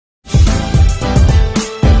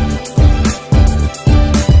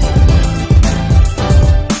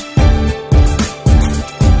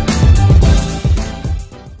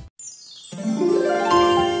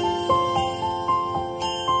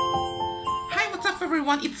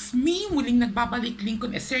everyone, it's me, muling nagbabalik,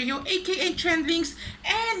 Lincoln Eserio, aka Trendlings,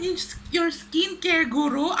 and your skincare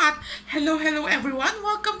guru. At hello everyone,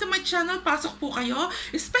 welcome to my channel. Pasok po kayo,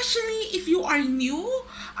 especially if you are new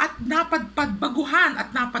at baguhan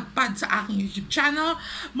at napadpad sa aking YouTube channel.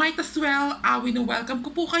 Might as well, welcome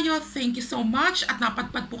ko po kayo. Thank you so much at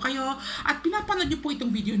napadpad po kayo at pinapanood niyo po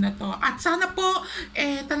itong video na to. At sana po,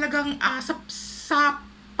 talagang sa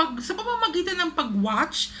pamamagitan ng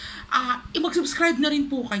pag-watch, mag-subscribe na rin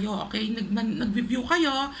po kayo, okay? Nag-review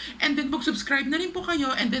kayo, and then mag-subscribe na rin po kayo,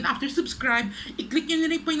 and then after subscribe, i-click nyo na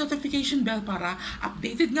rin po yung notification bell para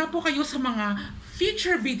updated nga po kayo sa mga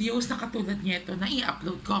future videos na katulad nito na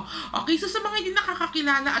i-upload ko. Okay, so sa mga hindi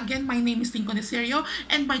nakakakilala, again, my name is Lincoln Eserio,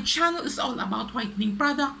 and my channel is all about whitening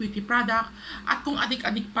product, beauty product, at kung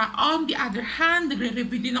adik-adik pa, on the other hand,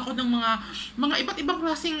 nagre-review din ako ng mga iba't ibang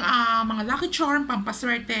klaseng mga lucky charm,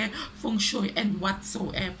 pampaswerte, feng shui, and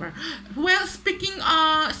whatsoever. Well, speaking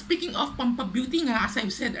of pampabeauty nga, as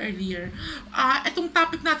I've said earlier, itong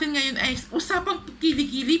topic natin ngayon ay usapang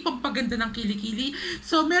kilikili, pampaganda ng kilikili.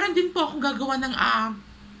 So, meron din po akong gagawa ng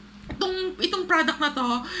itong product na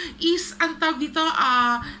to is, ang tawag dito,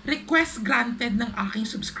 request granted ng aking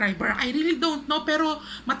subscriber. I really don't know, pero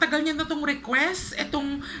matagal niya na itong request.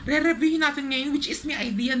 Itong re-review natin ngayon, which is may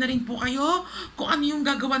idea na rin po kayo kung ano yung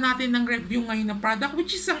gagawa natin ng review ngayon na product,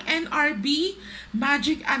 which is ang NRB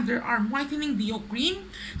Magic Underarm Whitening Deo Cream.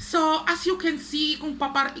 So, as you can see, kung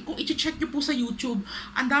i-check nyo po sa YouTube,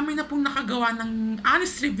 ang dami na pong nakagawa ng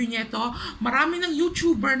honest review nito. Marami ng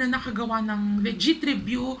YouTuber na nakagawa ng legit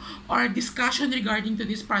review or discussion regarding to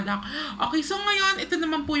this product. Okay, so ngayon, ito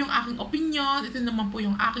naman po yung aking opinion, ito naman po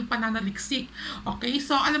yung aking pananaliksik. Okay,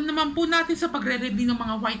 so alam naman po natin sa pagre-review ng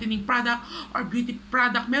mga whitening product or beauty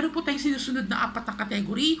product, meron po tayong sinusunod na 4 na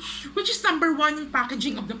category, which is number 1, yung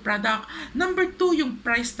packaging of the product, number 2, yung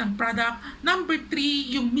price ng product, number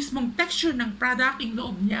 3, yung mismong texture ng product, yung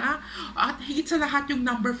loob niya, at higit sa lahat yung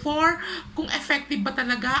number 4, kung effective ba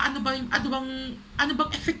talaga, ano bang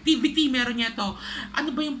effectivity meron niya to, ano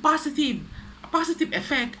ba yung positive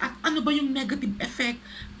effect, at ano ba yung negative effect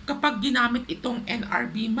kapag ginamit itong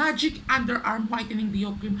NRB Magic Underarm Whitening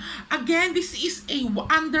Deo Cream. Again, this is a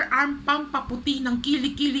underarm pampaputi ng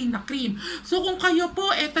kilikili na cream. So kung kayo po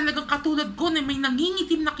talagang katulad ko na may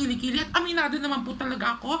nangingitim na kilikili, at aminado naman po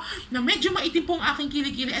talaga ako na medyo maitim po ang aking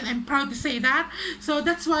kilikili, and I'm proud to say that. So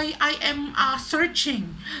that's why I am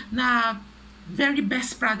searching na very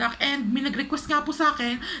best product, and may nag-request nga po sa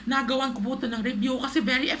akin na gawan ko po ito ng review kasi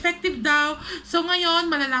very effective daw. So ngayon,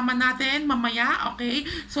 malalaman natin mamaya, okay?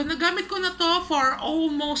 So nagamit ko na to for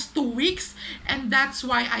almost 2 weeks, and that's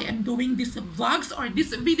why I am doing this vlogs or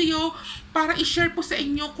this video para i-share po sa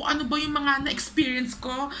inyo kung ano ba yung mga na-experience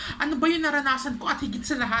ko, ano ba yung naranasan ko, at higit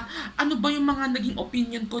sa lahat, ano ba yung mga naging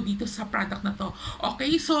opinion ko dito sa product na to.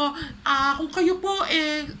 Okay, so kung kayo po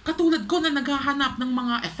katulad ko na naghahanap ng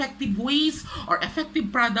mga effective ways or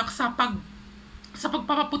effective products sa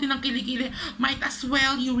pagpapaputi ng kilikili, might as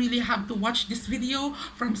well you really have to watch this video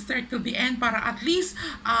from start till the end para at least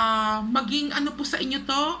maging ano po sa inyo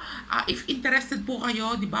to. If interested po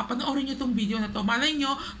kayo, di ba, panoorin nyo tong video na to, malay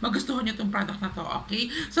nyo magustuhan nyo tong product na to. Okay,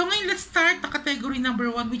 so ngayon let's start the category number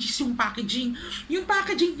 1, which is yung packaging. Yung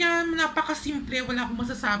packaging niya, napakasimple, wala akong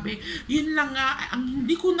masasabi. Yun lang nga, ang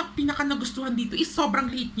hindi ko pinaka nagustuhan dito is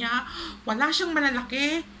sobrang liit niya, wala siyang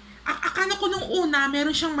malalaki. Akala ko nung una,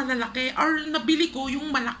 meron siyang malalaki, or nabili ko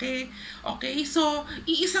yung malaki. Okay? So,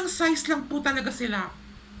 iisang size lang po talaga sila.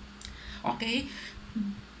 Okay?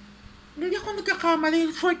 Hindi ako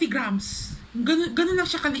nagkakamali, 40 grams. Ganun lang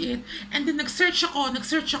siya kaliit. And then, nag-search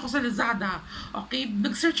ako sa Lazada. Okay?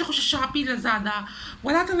 Nag-search ako sa Shopee, Lazada.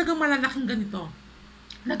 Wala talagang malalaking ganito.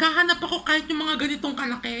 Naghahanap ako kahit yung mga ganitong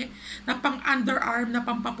kalaki na pang underarm, na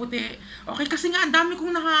pampaputi. Okay, kasi nga ang dami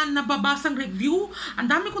kong nababasang review, ang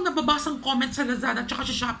dami kong nababasang comment sa Lazada at saka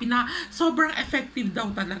sa Shopee na sobrang effective daw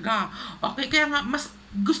talaga. Okay, kaya nga mas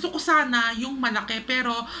gusto ko sana yung malaki,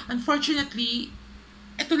 pero unfortunately,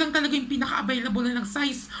 ito lang talaga yung pinaka-available na ng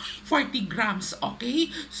size 40 grams.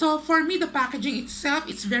 Okay, so for me, the packaging itself,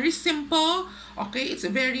 it's very simple. Okay, it's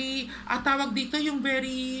very, tawag dito yung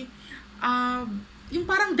very, yung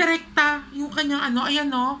parang direkta, yung kanyang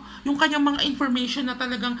yung kanyang mga information na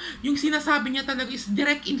talagang, yung sinasabi niya talaga is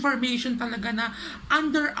direct information talaga na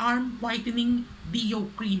underarm whitening Deo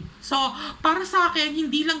Cream. So, para sa akin,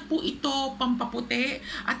 hindi lang po ito pampaputi,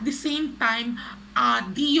 at the same time,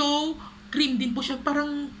 Deo Cream din po siya,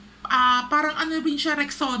 parang ano din siya,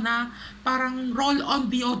 Rexona, parang roll-on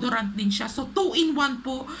deodorant din siya. So, 2-in-1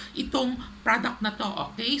 po itong product na to,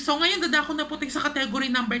 okay? So, ngayon dadako na po tayo sa category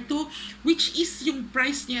number 2, which is yung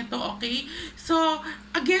price niya to, okay? So,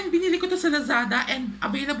 again, binili ko to sa Lazada and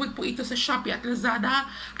available po ito sa Shopee at Lazada.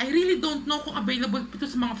 I really don't know kung available po ito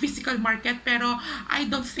sa mga physical market, pero I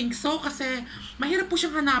don't think so kasi mahirap po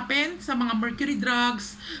siyang hanapin sa mga Mercury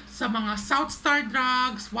Drugs, sa mga South Star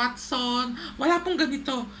Drugs, Watson. Wala pong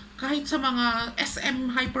ganito. Kahit sa mga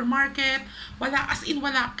SM hypermarket, wala, as in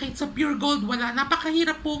wala. Kahit sa Pure Gold, wala.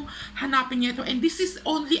 Napakahirap pong hanapin niya ito. And this is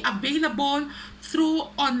only available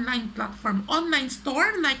through online platform, online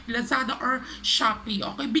store like Lazada or Shopee.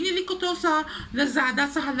 Okay, binili ko to sa Lazada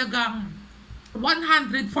sa halagang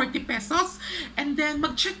 140 pesos. And then,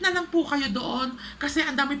 mag-check na lang po kayo doon kasi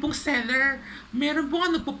ang dami pong seller. Meron po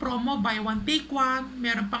nga nagpo-promo, buy one, take one.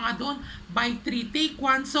 Meron pa nga doon, buy three, take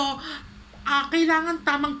one. So, kailangan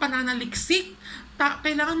tamang pananaliksik.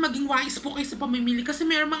 Kailangan maging wise po kayo sa pamimili kasi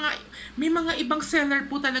may mga ibang seller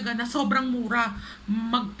po talaga na sobrang mura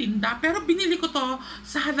magtinda. Pero binili ko to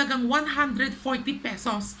sa halagang 140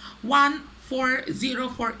 pesos. 140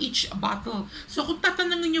 for each bottle. So kung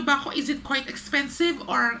tatanungin nyo ba ako, is it quite expensive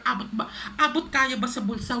or abot kaya ba sa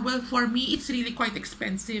bulsa? Well, for me, it's really quite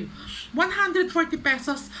expensive. 140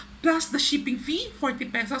 pesos plus the shipping fee,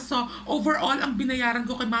 40 pesos. So, overall, ang binayaran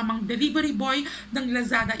ko kay mamang delivery boy ng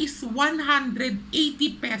Lazada is 180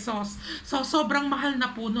 pesos. So, sobrang mahal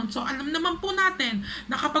na po nun. So, alam naman po natin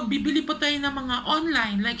na kapag bibili po tayo ng mga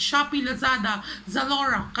online like Shopee, Lazada,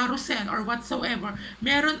 Zalora, Carousel, or whatsoever,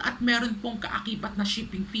 meron pong kaakibat na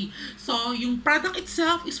shipping fee. So, yung product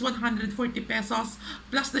itself is 140 pesos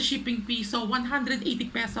plus the shipping fee. So, 180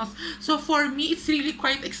 pesos. So, for me, it's really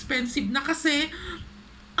quite expensive na kasi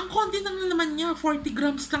ang konti lang naman niya, 40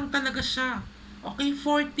 grams lang talaga siya. Okay,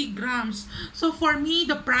 40 grams. So, for me,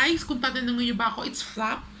 the price, kung tatanungin niyo ba ako, it's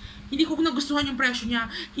flop. Hindi ko nagustuhan yung presyo niya.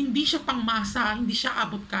 Hindi siya pangmasa, hindi siya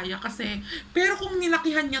abot kaya kasi. Pero kung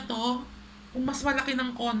nilakihan niya to, kung mas malaki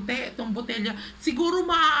ng konti itong botelya, siguro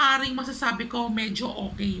maaaring masasabi ko medyo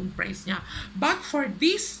okay yung price niya. But for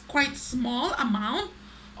this quite small amount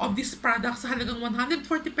of this product sa halagang 140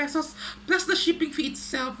 pesos plus the shipping fee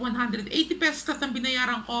itself 180 pesos at ang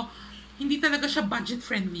binayaran ko, hindi talaga siya budget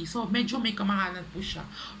friendly. So medyo may kamahalan po siya.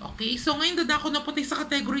 Okay, so ngayon dadako na po tayo sa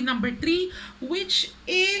category number 3, which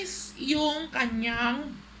is yung kanyang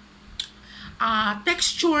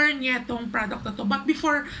texture niya itong product na to. But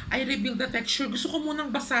before I reveal the texture, gusto ko munang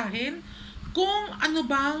basahin kung ano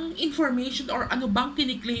bang information or ano bang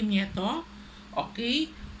kiniklaim niya to. Okay,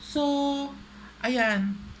 so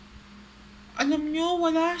ayan. Alam nyo,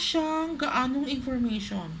 wala siyang gaanong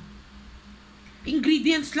information.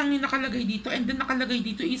 Ingredients lang yung nakalagay dito. And then nakalagay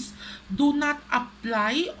dito is, do not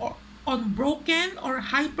apply on broken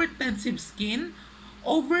or hypertensive skin.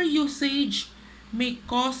 Overusage may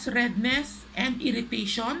cause redness and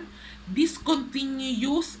irritation. Discontinue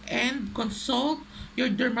use and consult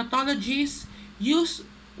your dermatologist. Use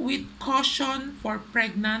with caution for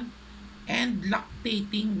pregnant and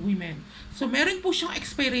lactating women. So, meron po siyang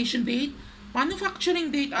expiration date,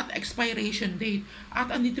 manufacturing date at expiration date.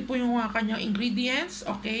 At andito po yung mga kanyang ingredients,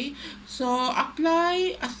 okay? So,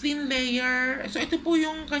 apply a thin layer. So, ito po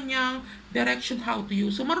yung kanyang direction how to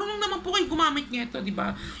use. So, marunong naman po kayo gumamit nito, di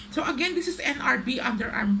ba? So, again, this is NRB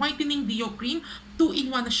Underarm Whitening Deo Cream.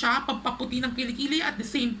 2-in-1 na siya, pampaputi ng kilikili at the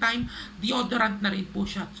same time, deodorant na rin po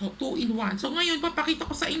siya. So, 2-in-1. So, ngayon, papakita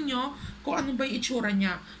ko sa inyo kung ano ba yung itsura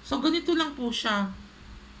niya. So, ganito lang po siya.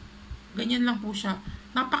 Ganyan lang po siya.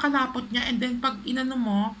 Napakalapot niya, and then pag inano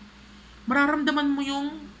mo, mararamdaman mo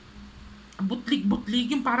yung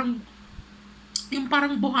butlig-butlig, yung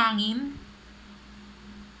parang buhangin.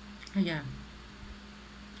 Ayan.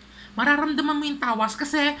 Mararamdaman mo yung tawas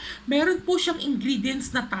kasi meron po siyang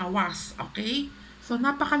ingredients na tawas, okay? So,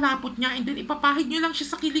 napakalapot niya, and then ipapahid nyo lang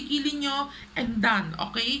siya sa kilikili nyo, and done,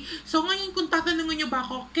 okay? So, ngayon kung tatanungin nyo ba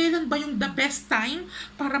ako, kailan ba yung the best time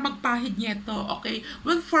para magpahid nito, okay?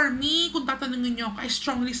 Well, for me, kung tatanungin nyo, I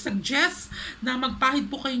strongly suggest na magpahid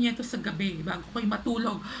po kayo nito sa gabi, bago kayo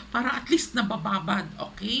matulog, para at least nabababad,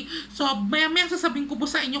 okay? So, maya-maya sasabihin ko po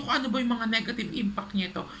sa inyo kung ano ba yung mga negative impact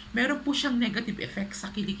nito. Meron po siyang negative effects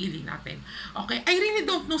sa kilikili natin, okay? I really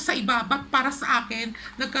don't know sa iba, but para sa akin,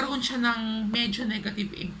 nagkaroon siya ng medyo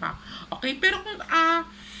negative impact. Okay? Pero kung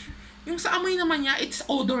yung sa amoy naman niya, it's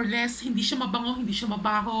odorless. Hindi siya mabango, hindi siya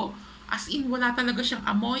mabaho. As in, wala talaga siyang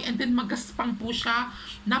amoy. And then, magaspang po siya.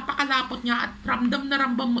 Napakalapot niya at ramdam na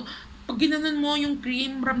ramdam mo. Pag ginanon mo yung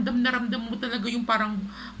cream, ramdam na ramdam mo talaga yung parang,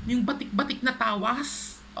 yung batik-batik na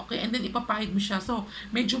tawas. Okay, and then ipapahid mo siya. So,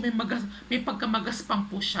 medyo may pagkamagaspang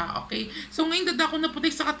po siya. Okay? So, ngayon dadako na po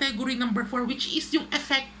tayo sa category number 4, which is yung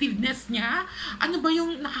effectiveness niya. Ano ba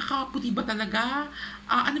yung nakakaputi ba talaga?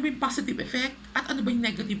 Ano ba yung positive effect? At ano ba yung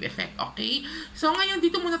negative effect? Okay? So, ngayon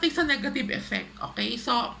dito muna tayo sa negative effect. Okay?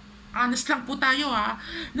 So, honest lang po tayo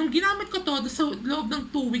nung ginamit ko to sa loob ng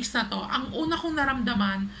 2 weeks na to, ang una kong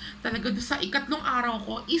naramdaman talaga sa ikatlong araw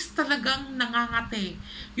ko is talagang nangangate.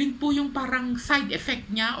 Yun po yung parang side effect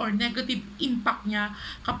niya or negative impact niya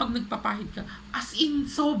kapag nagpapahid ka. As in,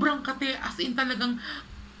 sobrang kate. As in, talagang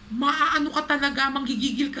maaano ka talaga,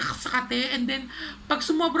 manggigigil ka sa kate, and then pag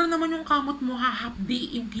sumobra naman yung kamot mo,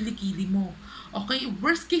 hahapdi yung kilikili mo. Okay,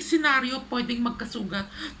 worst case scenario, pwedeng magkasugat.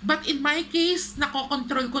 But in my case,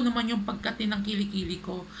 nakokontrol ko naman yung pagkate ng kilikili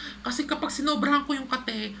ko. Kasi kapag sinobrahan ko yung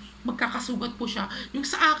kate, magkakasugat po siya. Yung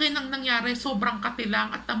sa akin, ang nangyari, sobrang kate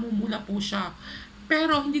lang at namumula po siya.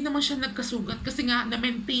 Pero hindi naman siya nagkasugat kasi nga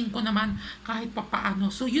na-maintain ko naman kahit papaano.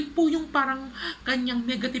 So yun po yung parang kanyang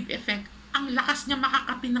negative effect. Ang lakas niya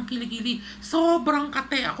makakati ng kilikili. Sobrang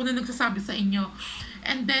kate. Ako na nagsasabi sa inyo.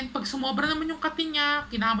 And then, pag sumobra naman yung kati niya,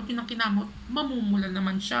 kinamot yun ng kinamot, mamumula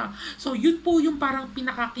naman siya. So, yun po yung parang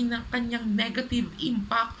kanyang negative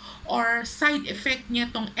impact or side effect niya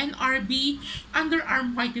tong NRB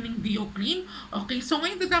Underarm Whitening Deo Cream. Okay, so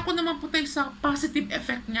ngayon dadako naman po tayo sa positive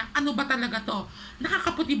effect niya. Ano ba talaga to?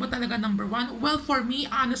 Nakakaputi ba talaga, number 1? Well, for me,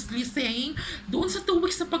 honestly saying, doon sa 2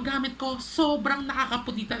 weeks na paggamit ko, sobrang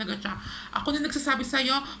nakakaputi talaga siya. Ako na nagsasabi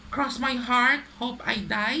sa'yo, cross my heart, hope I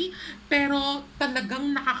die. Pero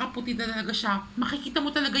talagang nakakaputi talaga siya. Makikita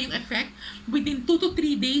mo talaga yung effect. Within 2 to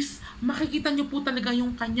 3 days, makikita nyo po talaga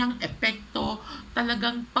yung kanyang epekto.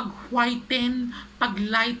 Talagang pag-whiten,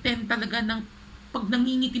 pag-lighten talaga ng pag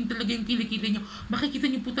nangingitim talaga yung kilikili nyo,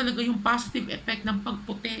 makikita nyo po talaga yung positive effect ng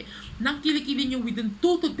pagputi ng kilikili nyo within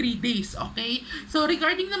 2 to 3 days, okay? So,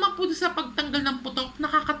 regarding naman po sa pagtanggal ng putok,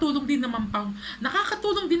 nakakatulong din naman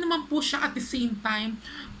po siya at the same time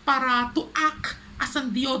para to act as a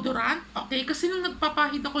deodorant, okay? Kasi nung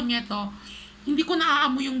nagpapahid ako nito, hindi ko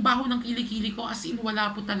naaamoy yung baho ng kilikili ko, as in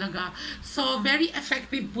wala po talaga. So, very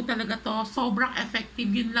effective po talaga to. Sobrang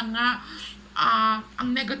effective. Yun lang nga,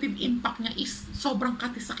 ang negative impact niya is sobrang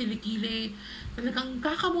kati sa kilikili. Talagang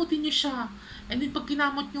kakamutin niyo siya. And then pag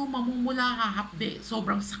kinamot niyo, mamumula, hahapde.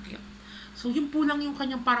 Sobrang sakit. So, yun po lang yung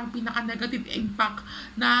kanyang parang pinaka-negative impact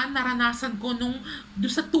na naranasan ko nung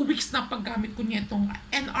sa 2 weeks na paggamit ko nitong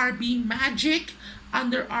NRB Magic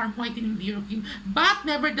Underarm Whitening Deo Cream. But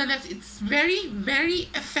nevertheless, it's very, very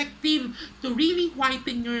effective to really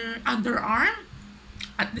whiten your underarm.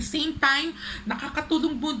 At the same time,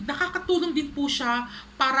 nakakatulong din po siya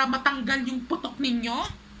para matanggal yung putok ninyo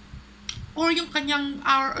or yung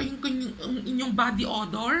inyong body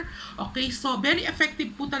odor. Okay, so very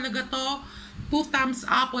effective po talaga to. 2 thumbs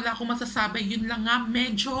up, wala akong masasabi. Yun lang nga,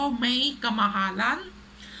 medyo may kamahalan.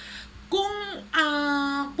 Kung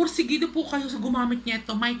porsigido po kayo sa gumamit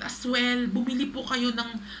nito, might as well bumili po kayo ng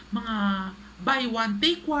mga buy 1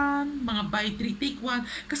 take 1, mga buy 3 take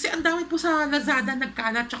 1, kasi ang dami po sa Lazada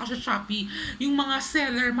nagkalat, tsaka sa Shopee, yung mga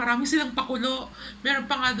seller, marami silang pakulo. Meron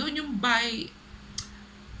pa nga doon yung buy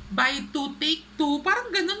 2 take 2,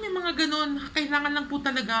 parang ganun, may mga ganun. Kailangan lang po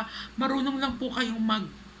talaga, marunong lang po kayong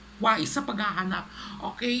wais sa paghahanap.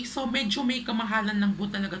 Okay? So, medyo may kamahalan lang po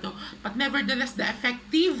talaga to. But nevertheless, the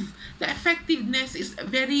effectiveness is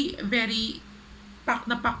very, very pack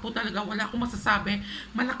na pack po talaga. Wala akong masasabi.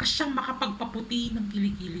 Malakas siyang makapagpaputi ng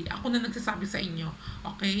kilikili. Ako na nagsasabi sa inyo.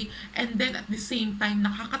 Okay? And then, at the same time,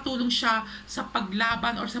 nakakatulong siya sa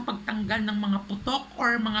paglaban or sa pagtanggal ng mga putok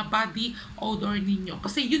or mga body odor ninyo.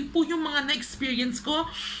 Kasi yun po yung mga na-experience ko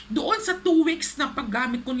doon sa 2 weeks na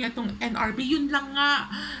paggamit ko niya itong NRB. Yun lang nga,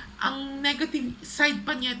 ang negative side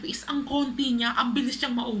pa niya is ang konti niya, ang bilis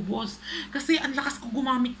siyang maubos. Kasi ang lakas ko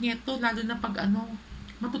gumamit niya ito, lalo na pag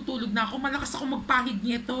matutulog na ako, malakas ako magpahid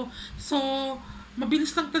nito. So,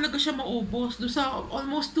 mabilis lang talaga siya maubos. Doon sa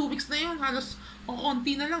almost 2 weeks na yun, halos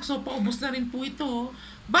konti na lang. So, paubos na rin po ito.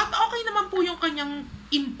 But okay naman po yung kanyang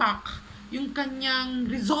impact, yung kanyang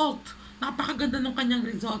result. Napakaganda ng kanyang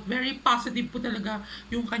result. Very positive po talaga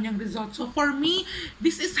yung kanyang result. So, for me,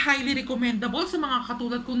 this is highly recommendable sa mga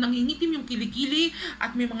katulad kung nangingitim yung kilikili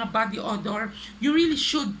at may mga body odor. You really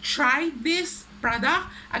should try this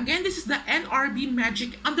product. Again, this is the NRB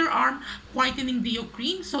Magic Underarm Whitening Deo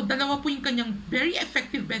Cream. So, dalawa po yung kanyang very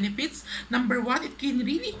effective benefits. Number 1, it can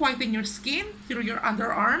really whiten your skin through your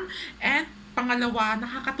underarm. And pangalawa,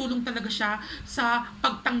 nakakatulong talaga siya sa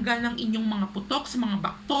pagtanggal ng inyong mga putok, sa mga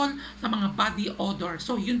baktol, sa mga body odor.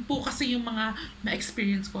 So, yun po kasi yung mga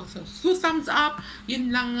na-experience ko. So, 2 thumbs up, yun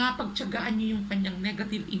lang nga, pagtyagaan nyo yung kanyang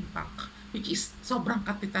negative impact. which is sobrang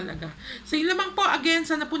kati talaga. So yun lamang po, again,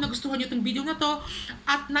 sana po nagustuhan nyo itong video na to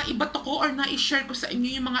at naibato ko or na-share ko sa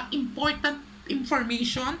inyo yung mga important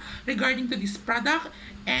information regarding to this product.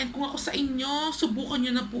 And kung ako sa inyo, subukan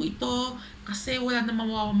nyo na po ito kasi wala na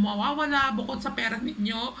mawawala bukod sa pera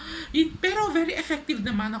ninyo. Pero very effective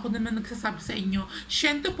naman. Ako naman nagsasabi sa inyo,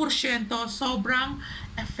 100% sobrang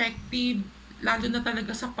effective, lalo na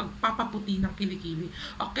talaga sa pagpapaputi ng kilikili.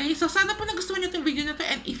 Okay? So, sana po nagustuhan nyo itong video na to,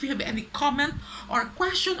 and if you have any comment or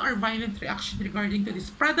question or violent reaction regarding to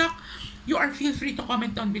this product, you are feel free to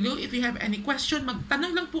comment down below. If you have any question,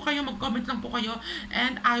 magtanong lang po kayo, mag-comment lang po kayo,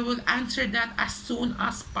 and I will answer that as soon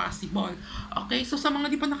as possible. Okay? So, sa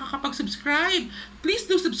mga di pa nakakapag-subscribe, please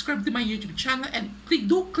do subscribe to my YouTube channel, and please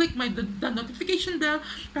do click the notification bell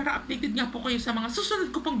para updated nga po kayo sa mga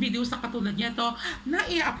susunod ko pang videos na katulad nito na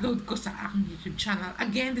i-upload ko sa aking YouTube channel.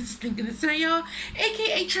 Again, this is Lincoln Estrella,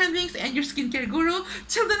 aka Trendlings, and your skincare guru.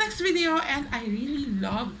 Till the next video, and I really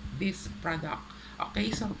love this product.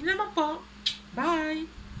 Okay, so yun naman po.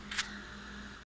 Bye!